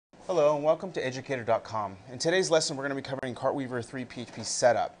Hello and welcome to Educator.com. In today's lesson we're going to be covering Cartweaver 3 PHP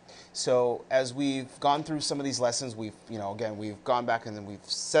setup. So as we've gone through some of these lessons, we've gone back and then we've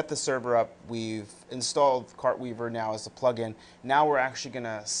set the server up, we've installed Cartweaver now as a plugin. Now we're actually going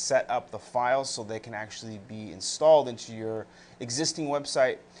to set up the files so they can actually be installed into your existing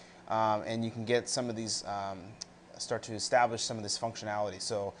website, and you can get some of these, start to establish some of this functionality.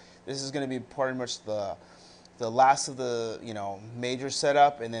 So this is going to be pretty much the last of the major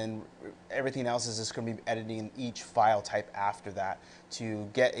setup, and then everything else is just going to be editing each file type after that to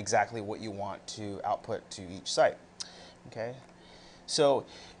get exactly what you want to output to each site. Okay, so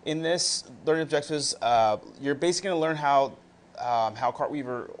in this learning objectives, you're basically going to learn how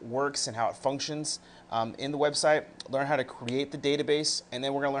Cartweaver works and how it functions in the website, learn how to create the database, and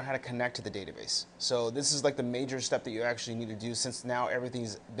then we're going to learn how to connect to the database. So this is like the major step that you actually need to do, since now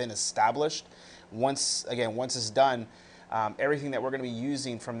everything's been established. Once it's done, everything that we're going to be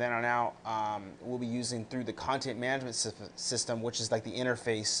using from then on out, we'll be using through the content management system, which is like the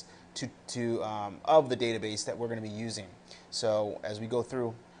interface of the database that we're going to be using. So as we go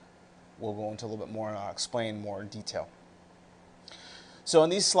through, we'll go into a little bit more, explain more in detail. So in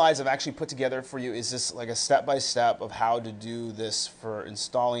these slides I've actually put together for you is this like a step-by-step of how to do this for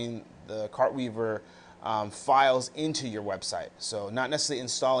installing the Cartweaver files into your website. So not necessarily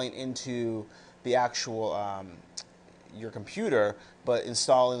installing into the actual your computer, but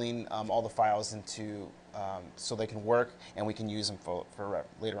installing all the files into so they can work and we can use them for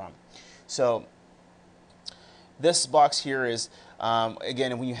later on. So this box here is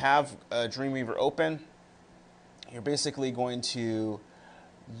again, when you have Dreamweaver open, you're basically going to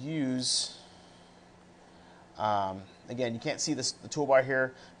use again, you can't see this, the toolbar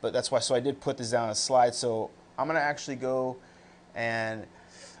here, but that's why, so I did put this down as a slide. So I'm going to actually go and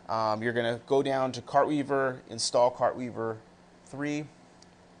you're going to go down to Cartweaver, install Cartweaver 3,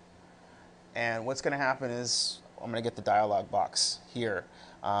 and what's going to happen is I'm going to get the dialog box here,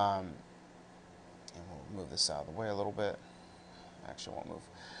 and we'll move this out of the way a little bit. Actually, I won't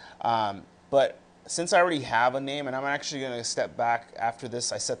move. But since I already have a name, and I'm actually going to step back after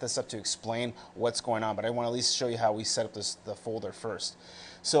this, I set this up to explain what's going on, but I want to at least show you how we set up the folder first.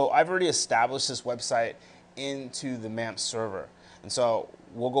 So I've already established this website into the MAMP server, and so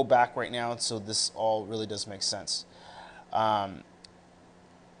we'll go back right now so this all really does make sense.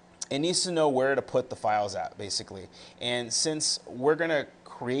 It needs to know where to put the files at, basically, and since we're going to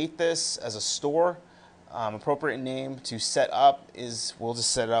create this as a store, appropriate name to set up is, we'll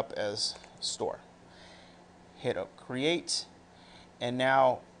just set it up as store. Hit up create, and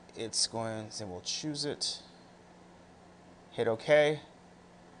now it's going to say we'll choose it, hit OK,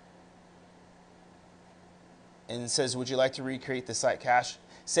 and it says, would you like to recreate the site cache?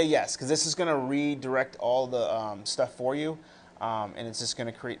 Say yes, because this is going to redirect all the stuff for you, and it's just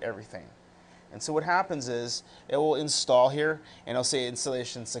going to create everything. And so what happens is it will install here, and it'll say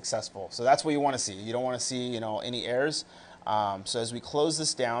installation successful. So that's what you want to see. You don't want to see any errors. So as we close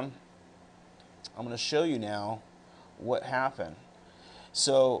this down, I'm going to show you now what happened.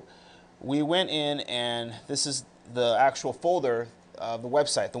 So we went in, and this is the actual folder of the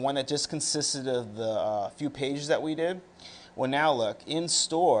website, the one that just consisted of the few pages that we did. Well, now look, in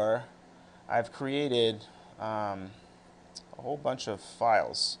store, I've created a whole bunch of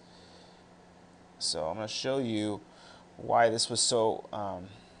files. So I'm going to show you why this was so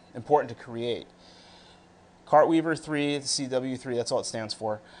important to create. Cartweaver 3, the CW3, that's all it stands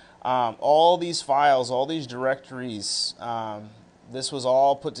for. All these files, all these directories, this was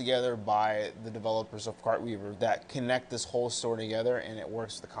all put together by the developers of Cartweaver that connect this whole store together, and it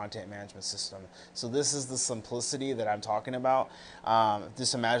works with the content management system. So this is the simplicity that I'm talking about.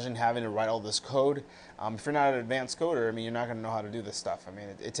 Just imagine having to write all this code. If you're not an advanced coder, I mean, you're not going to know how to do this stuff. I mean,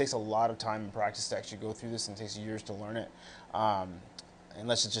 it takes a lot of time and practice to actually go through this, and it takes years to learn it.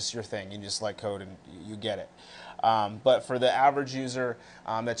 Unless it's just your thing, you just like code and you get it. But for the average user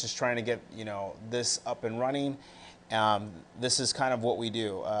that's just trying to get this up and running, this is kind of what we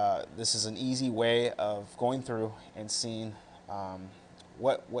do. This is an easy way of going through and seeing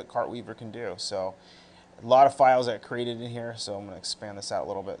what Cartweaver can do. So a lot of files that are created in here, so I'm going to expand this out a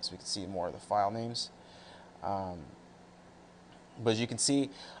little bit so we can see more of the file names. But as you can see,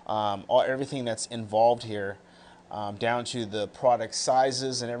 everything that's involved here, down to the product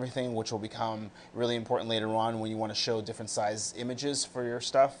sizes and everything, which will become really important later on when you want to show different size images for your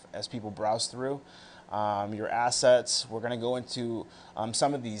stuff as people browse through. Your assets, we're going to go into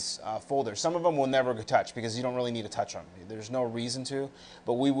some of these folders. Some of them we'll never touch because you don't really need to touch them. There's no reason to,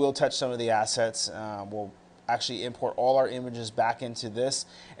 but we will touch some of the assets. We'll actually import all our images back into this.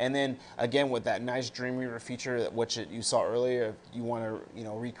 And then again, with that nice Dreamweaver feature, which you saw earlier, if you want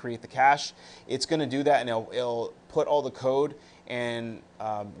to recreate the cache, it's going to do that, and it'll put all the code and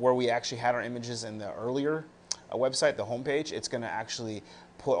where we actually had our images in the earlier website, the homepage. It's going to actually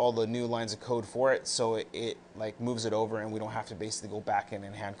put all the new lines of code for it, so it like moves it over, and we don't have to basically go back in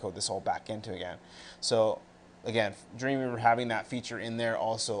and hand code this all back into again. So again, Dreamweaver having that feature in there,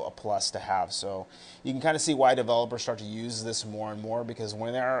 also a plus to have. So you can kind of see why developers start to use this more and more, because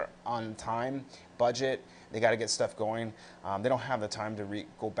when they're on time, budget, they got to get stuff going. They don't have the time to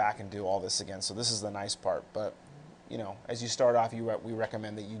go back and do all this again. So this is the nice part. But as you start off, we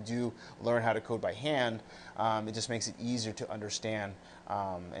recommend that you do learn how to code by hand. It just makes it easier to understand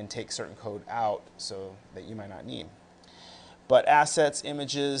and take certain code out so that you might not need. But assets,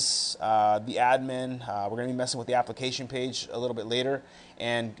 images, the admin, we're going to be messing with the application page a little bit later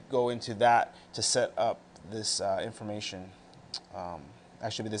and go into that to set up this information,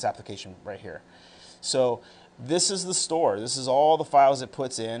 actually this application right here. So this is the store. This is all the files it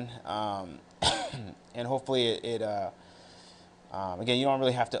puts in, and hopefully again, you don't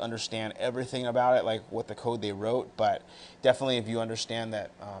really have to understand everything about it, like what the code they wrote, but definitely if you understand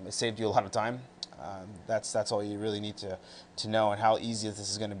that it saved you a lot of time. That's all you really need to know, and how easy this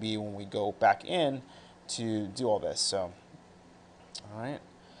is going to be when we go back in to do all this. So, all right.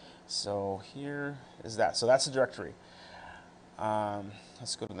 So here is that. So that's the directory.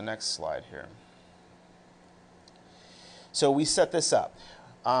 Let's go to the next slide here. So we set this up,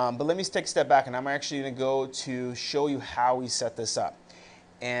 but let me take a step back, and I'm actually going to go to show you how we set this up.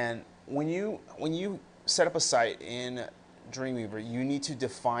 And when you set up a site in Dreamweaver, you need to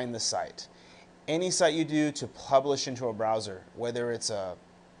define the site. Any site you do to publish into a browser, whether it's a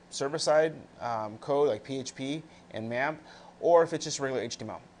server-side code like PHP and MAMP, or if it's just regular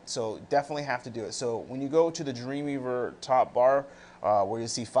HTML. So definitely have to do it. So when you go to the Dreamweaver top bar, where you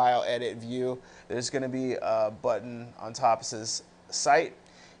see File, Edit, View, there's going to be a button on top that says Site.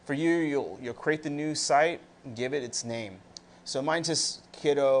 For you, you'll create the new site, give it its name. So mine just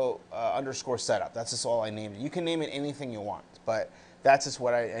kiddo underscore setup. That's just all I named it. You can name it anything you want, but that's just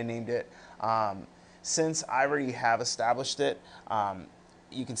what I named it. Since I already have established it,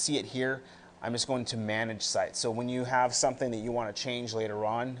 you can see it here. I'm just going to manage sites. So when you have something that you want to change later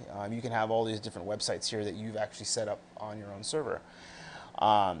on, you can have all these different websites here that you've actually set up on your own server.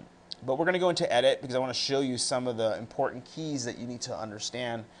 But we're going to go into edit because I want to show you some of the important keys that you need to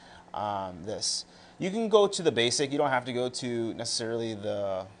understand this. You can go to the basic. You don't have to go to necessarily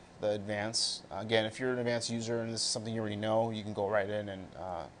the advanced. Again, if you're an advanced user and this is something you already know, you can go right in and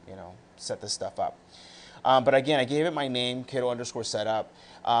set this stuff up. But again, I gave it my name, kiddo underscore setup.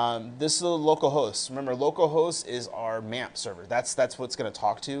 This is the local host. Remember, local host is our MAMP server. That's what it's going to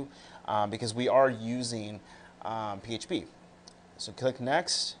talk to because we are using PHP. So click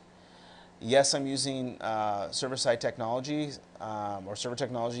next. Yes, I'm using server-side technology or server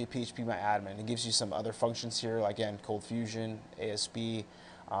technology, PHP my admin. It gives you some other functions here, like, again, Cold Fusion, ASP, even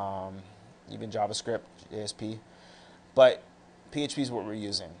JavaScript, ASP. But PHP is what we're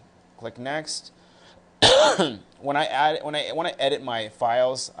using. Click next. When I want to edit my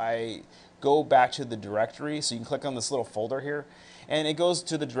files, I go back to the directory. So you can click on this little folder here, and it goes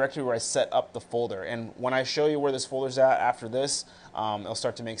to the directory where I set up the folder. And when I show you where this folder's at after this, it'll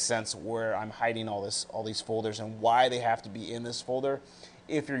start to make sense where I'm hiding all these folders and why they have to be in this folder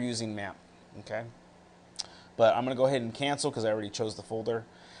if you're using MAMP. Okay, but I'm going to go ahead and cancel because I already chose the folder.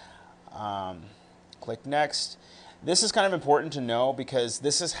 Click next. This is kind of important to know because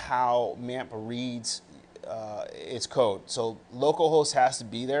this is how MAMP reads its code. So localhost has to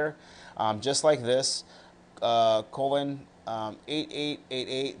be there, just like this, colon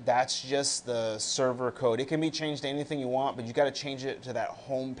 8888. That's just the server code. It can be changed to anything you want, but you got to change it to that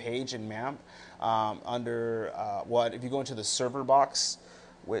home page in MAMP under if you go into the server box,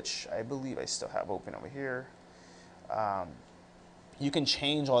 which I believe I still have open over here. You can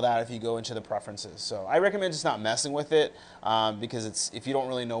change all that if you go into the preferences. So I recommend just not messing with it because if you don't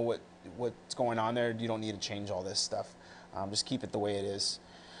really know what's going on there, you don't need to change all this stuff. Just keep it the way it is.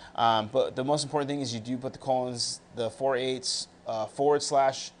 But the most important thing is you do put the colons, the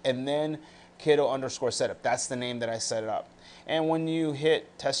 4/8 / and then kiddo underscore setup. That's the name that I set it up. And when you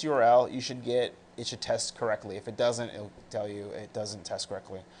hit test URL, it should test correctly. If it doesn't, it'll tell you it doesn't test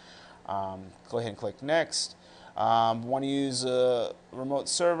correctly. Go ahead and click next. Want to use a remote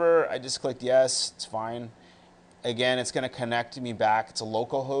server? I just clicked yes. It's fine. Again, it's going to connect me back. It's a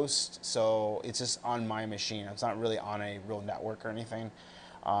local host, so it's just on my machine. It's not really on a real network or anything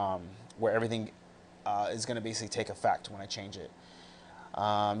where everything is going to basically take effect when I change it.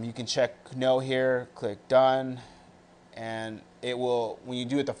 You can check no here, click done, and it will, when you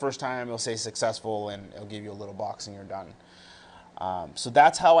do it the first time, it'll say successful and it'll give you a little box and you're done. So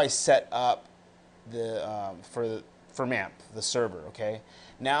that's how I set up the for MAMP, the server. Okay.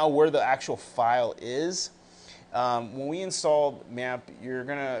 Now where the actual file is, when we installed MAMP, you're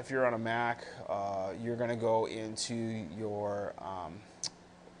gonna, if you're on a Mac, you're gonna go into your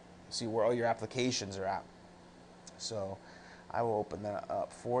see where all your applications are at. So I will open that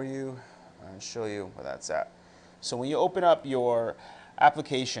up for you and show you where that's at. So when you open up your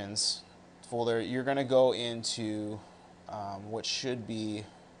applications folder, you're gonna go into what should be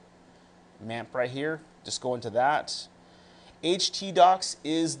MAMP right here. Just go into that. htdocs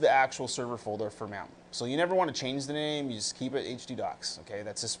is the actual server folder for MAMP. So you never want to change the name, you just keep it htdocs. Okay,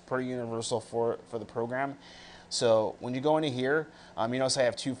 that's just pretty universal for the program. So when you go into here, you notice I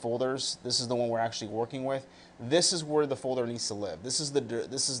have two folders. This is the one we're actually working with. This is where the folder needs to live. This is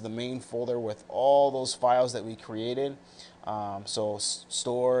the main folder with all those files that we created. So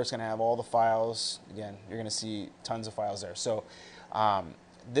store is going to have all the files. Again, you're going to see tons of files there. So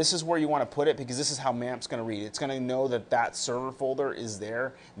this is where you want to put it, because this is how MAMP's going to read. It's going to know that that server folder is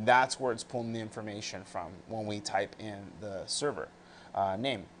there. That's where it's pulling the information from when we type in the server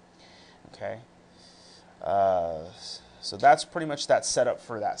name. Okay. So that's pretty much that setup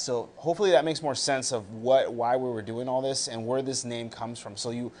for that. So hopefully that makes more sense of why we were doing all this and where this name comes from.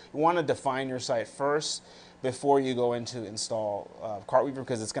 So you want to define your site first before you go into install Cartweaver,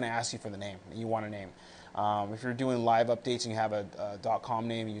 because it's going to ask you for the name. You want a name. If you're doing live updates and you have a .com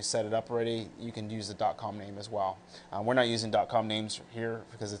name and you set it up already, you can use the .com name as well. We're not using .com names here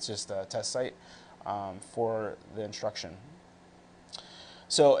because it's just a test site for the instruction.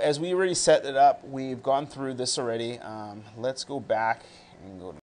 So as we already set it up, we've gone through this already. Let's go back and go to